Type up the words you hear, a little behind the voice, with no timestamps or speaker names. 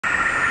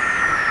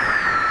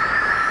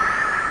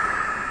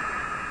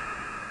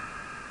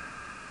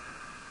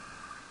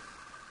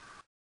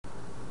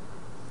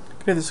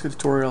Okay, this is a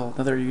tutorial,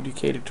 another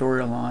UDK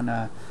tutorial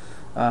on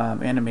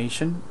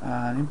animation.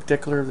 In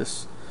particular,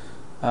 this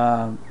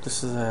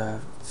is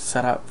a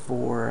setup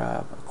for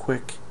a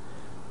quick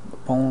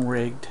bone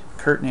rigged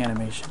curtain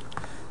animation.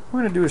 What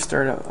we're going to do is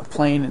start a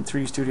plane in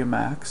 3 Studio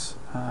Max.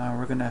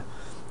 We're going to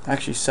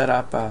actually set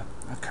up a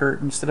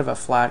curtain instead of a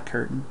flat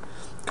curtain.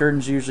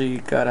 Curtains usually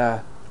got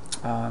a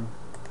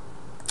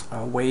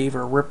wave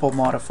or ripple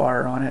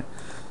modifier on it.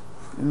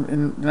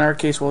 In our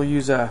case, we'll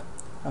use a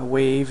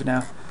wave.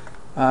 Now,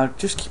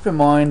 just keep in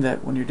mind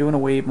that when you're doing a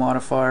wave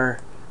modifier,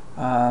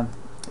 it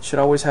should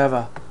always have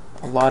a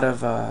lot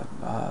of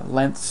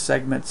length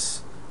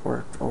segments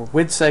or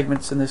width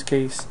segments in this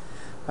case.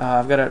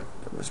 I've got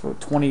it's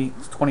about 20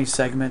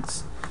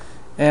 segments,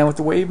 and with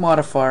the wave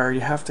modifier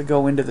you have to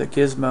go into the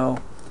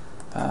gizmo,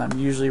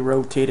 usually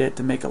rotate it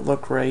to make it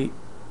look right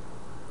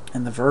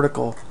in the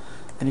vertical,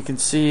 and you can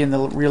see in the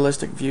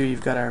realistic view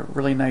you've got a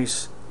really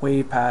nice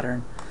wave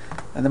pattern.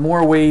 And the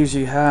more waves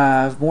you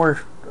have,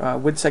 more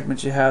width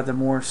segments you have, the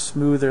more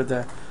smoother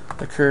the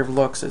curve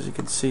looks, as you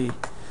can see.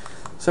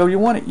 So you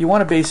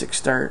want a basic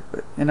start,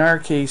 but in our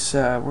case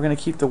we're going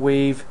to keep the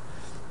wave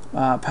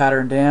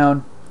pattern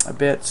down a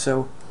bit.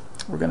 So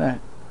we're going to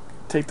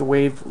take the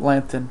wave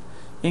length and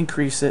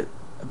increase it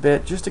a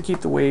bit just to keep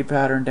the wave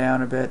pattern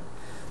down a bit,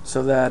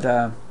 so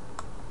that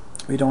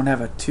we don't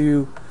have a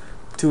too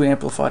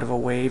amplified of a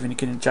wave, and you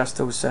can adjust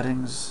those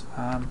settings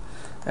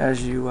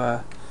as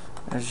you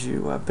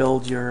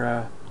build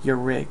your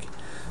rig.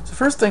 So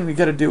first thing we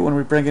got to do when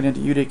we bring it into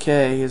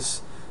UDK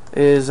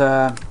is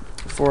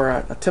for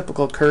a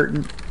typical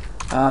curtain.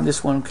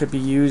 This one could be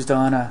used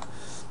on a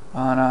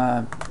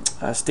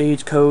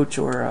stagecoach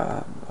or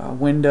a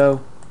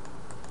window.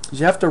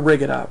 You have to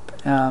rig it up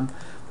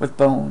with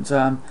bones.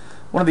 One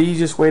of the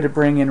easiest way to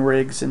bring in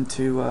rigs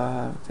into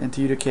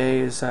UDK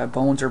is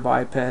bones or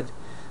biped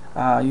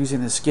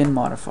using the skin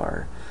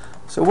modifier.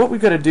 So what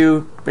we've got to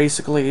do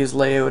basically is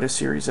lay out a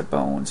series of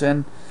bones,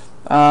 and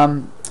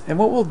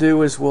what we'll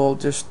do is we'll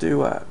just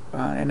do an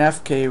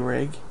FK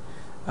rig.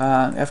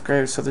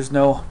 FK, so there's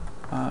no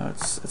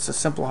it's a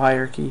simple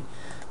hierarchy.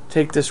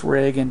 Take this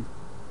rig and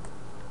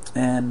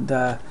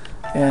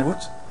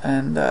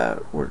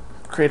we'll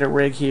create a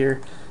rig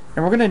here,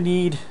 and we're going to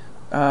need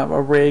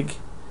a rig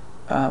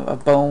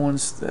of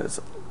bones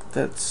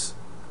that's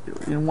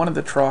in one of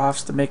the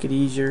troughs to make it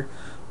easier.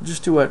 We'll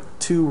just do a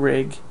 2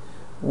 rig,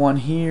 one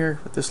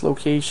here at this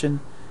location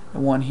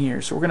and one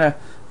here. So we're going to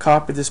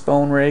copy this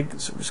bone rig.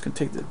 So we're just going to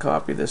take the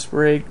copy of this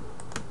rig.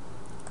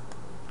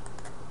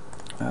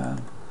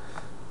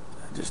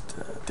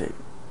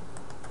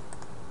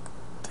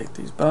 Take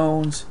these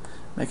bones,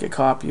 make a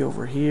copy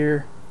over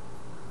here,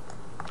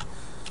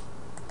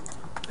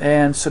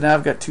 and so now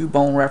I've got 2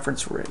 bone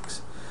reference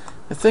rigs.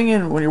 The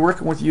thing when you're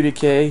working with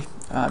UDK,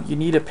 you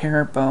need a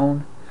parent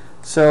bone.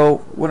 So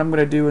what I'm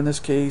going to do in this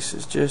case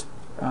is just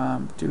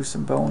do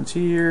some bones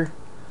here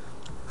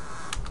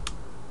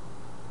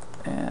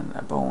and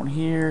a bone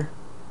here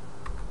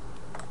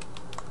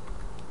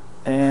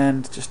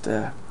and just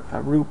a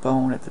root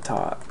bone at the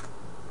top.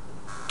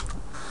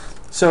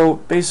 So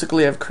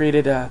basically I've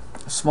created a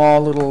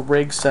small little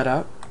rig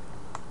setup,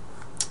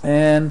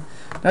 and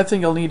another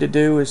thing you'll need to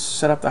do is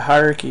set up the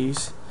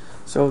hierarchies.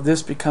 So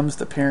this becomes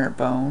the parent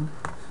bone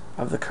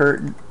of the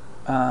curtain.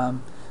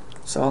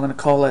 So I'm going to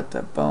call it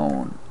the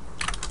bone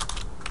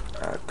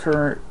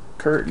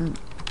curtain.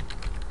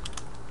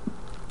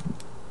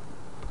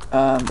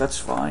 That's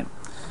fine,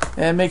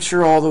 and make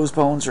sure all those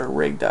bones are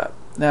rigged up.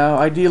 Now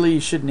ideally you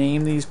should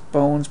name these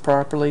bones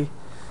properly,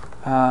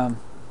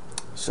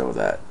 so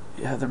that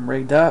you have them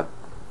rigged up.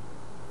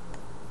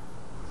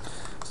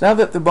 So now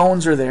that the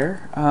bones are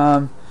there,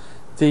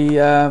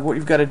 what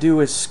you've got to do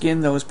is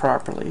skin those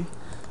properly.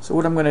 So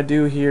what I'm going to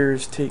do here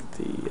is take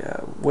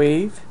the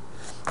wave,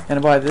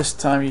 and by this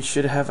time you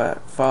should have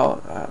a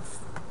file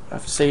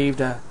I've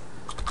saved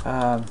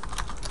call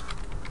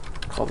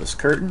this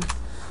curtain.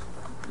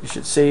 You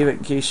should save it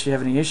in case you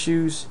have any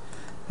issues,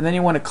 and then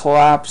you want to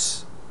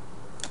collapse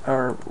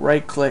or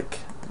right click,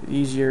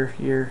 easier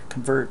here,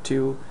 convert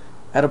to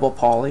editable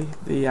poly,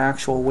 the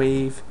actual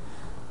wave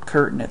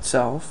curtain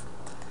itself.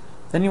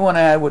 Then you want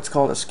to add what's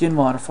called a skin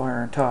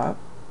modifier on top.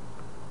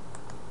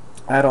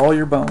 Add all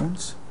your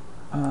bones,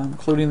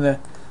 including the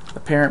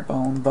parent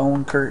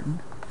bone curtain.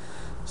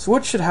 So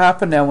what should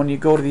happen now when you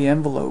go to the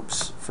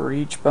envelopes for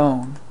each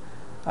bone,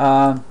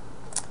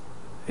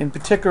 in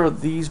particular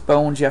these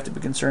bones you have to be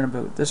concerned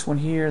about, this one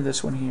here,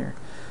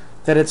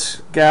 that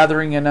it's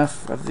gathering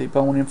enough of the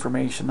bone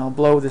information. I'll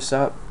blow this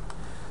up,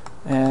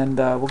 and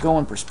we'll go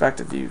in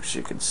perspective view so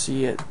you can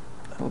see it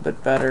a little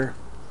bit better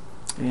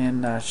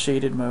in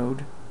shaded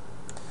mode.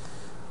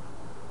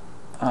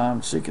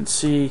 So you can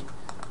see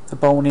the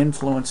bone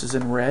influences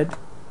in red,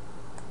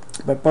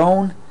 but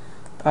bone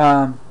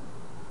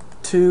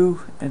 2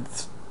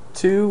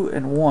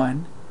 and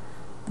 1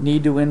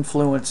 need to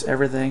influence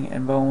everything,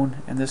 and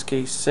bone in this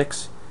case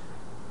 6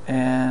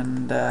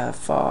 and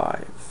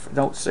 5,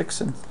 no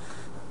 6 and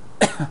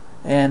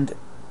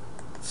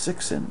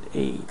 6 and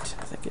 8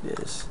 I think it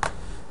is.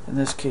 In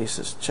this case,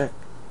 let's check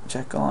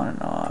check on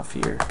and off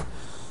here.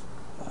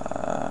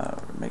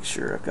 Make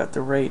sure I've got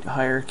the right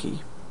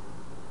hierarchy.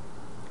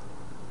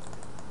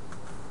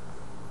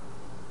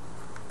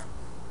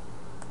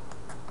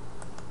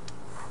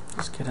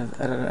 Just get an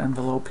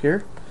envelope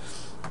here,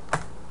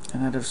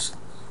 and that is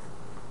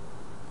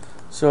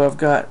so I've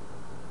got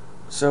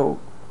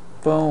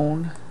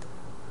bone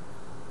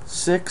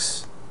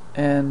 6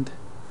 and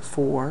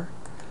 4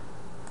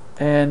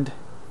 and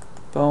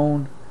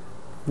bone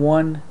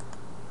 1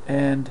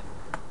 and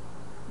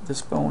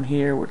this bone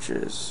here, which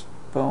is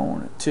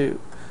bone 2.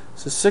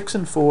 So 6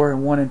 and 4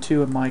 and 1 and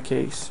 2 in my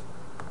case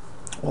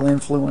will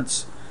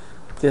influence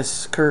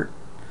this curtain.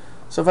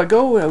 So if I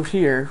go out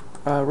here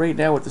right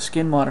now with the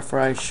skin modifier,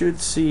 I should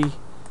see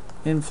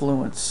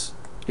influence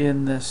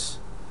in this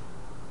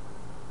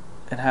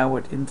and how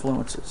it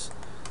influences.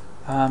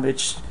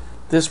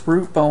 This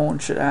root bone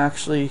should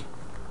actually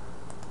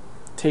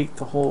take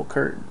the whole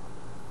curtain.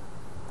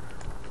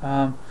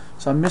 So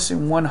I'm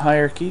missing one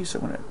hierarchy, so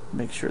I'm going to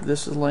make sure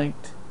this is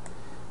linked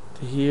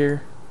to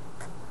here.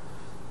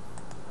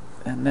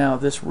 And now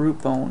this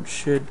root bone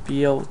should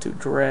be able to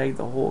drag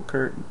the whole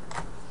curtain.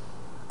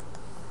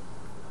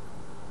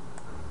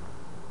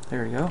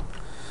 There we go.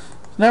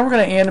 So now we're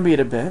going to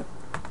animate a bit.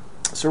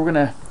 So we're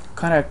going to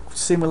kind of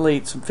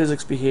simulate some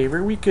physics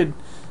behavior. We could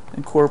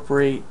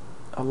incorporate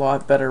a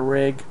lot better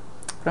rig,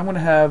 but I'm going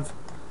to have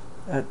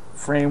at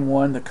frame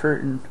 1 the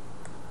curtain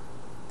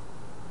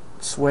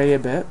sway a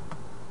bit.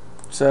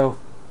 So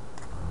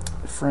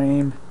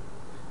frame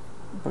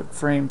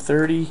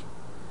 30,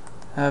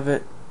 have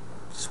it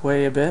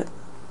sway a bit,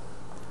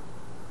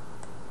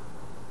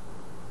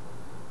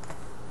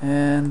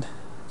 and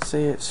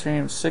say it's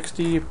frame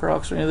 60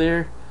 approximately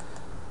there.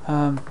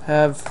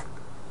 Have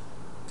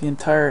the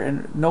entire,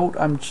 and note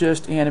I'm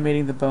just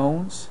animating the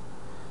bones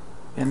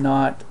and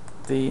not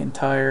the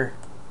entire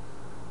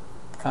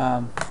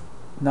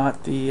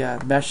not the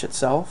mesh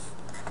itself.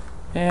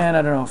 And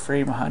I don't know,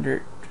 frame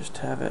 100, just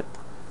have it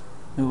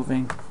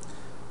moving.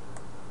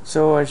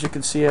 So as you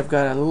can see, I've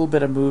got a little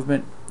bit of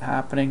movement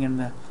happening in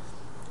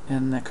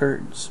the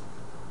curtains,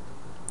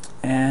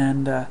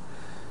 and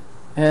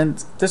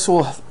this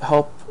will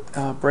help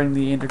bring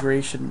the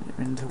integration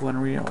into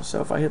Unreal.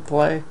 So if I hit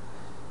play, you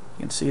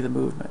can see the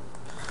movement.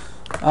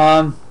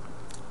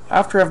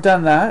 After I've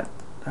done that,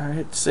 I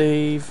hit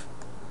save.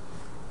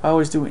 I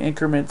always do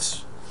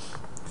increments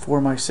for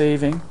my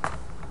saving,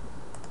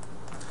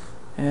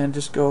 and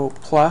just go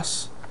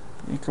plus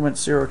increment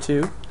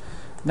 02.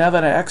 Now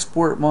that I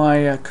export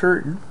my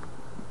curtain,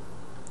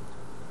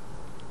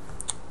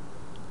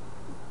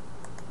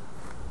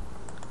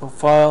 go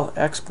file,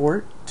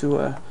 export to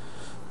an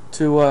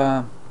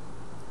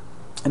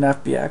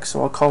FBX,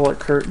 so I'll call it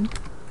curtain.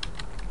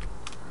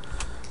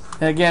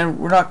 And again,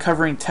 we're not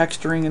covering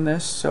texturing in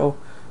this, so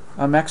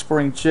I'm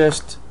exporting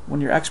just,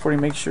 when you're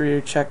exporting, make sure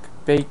you check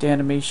baked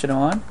animation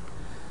on.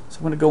 So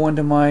I'm going to go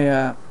into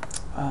my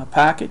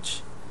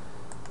package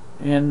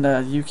in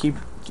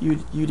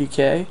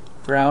UDK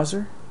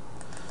browser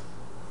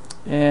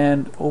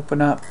and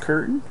open up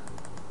curtain,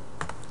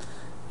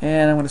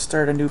 and I'm going to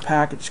start a new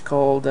package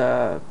called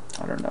I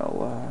don't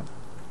know,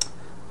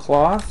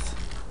 cloth,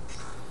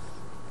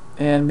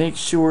 and make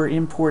sure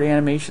import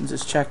animations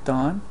is checked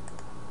on.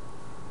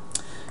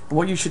 And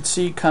what you should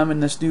see come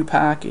in this new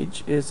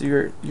package is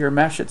your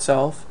mesh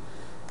itself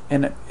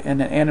and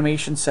an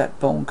animation set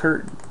bone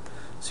curtain.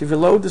 So if you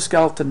load the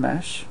skeleton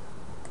mesh,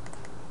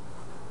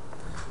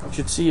 you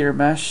should see your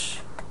mesh,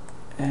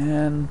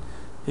 and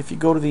if you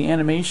go to the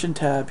animation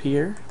tab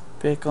here,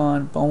 pick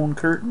on bone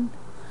curtain,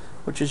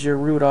 which is your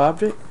root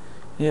object,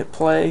 and hit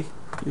play,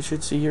 you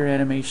should see your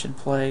animation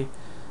play,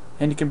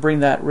 and you can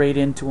bring that right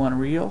into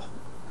Unreal.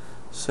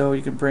 So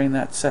you can bring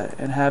that set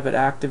and have it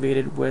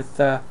activated with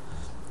the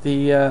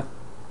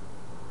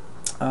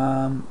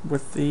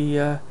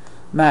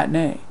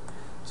matinee.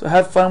 So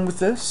have fun with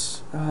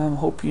this.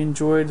 Hope you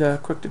enjoyed a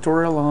quick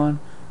tutorial on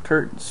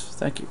curtains.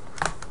 Thank you.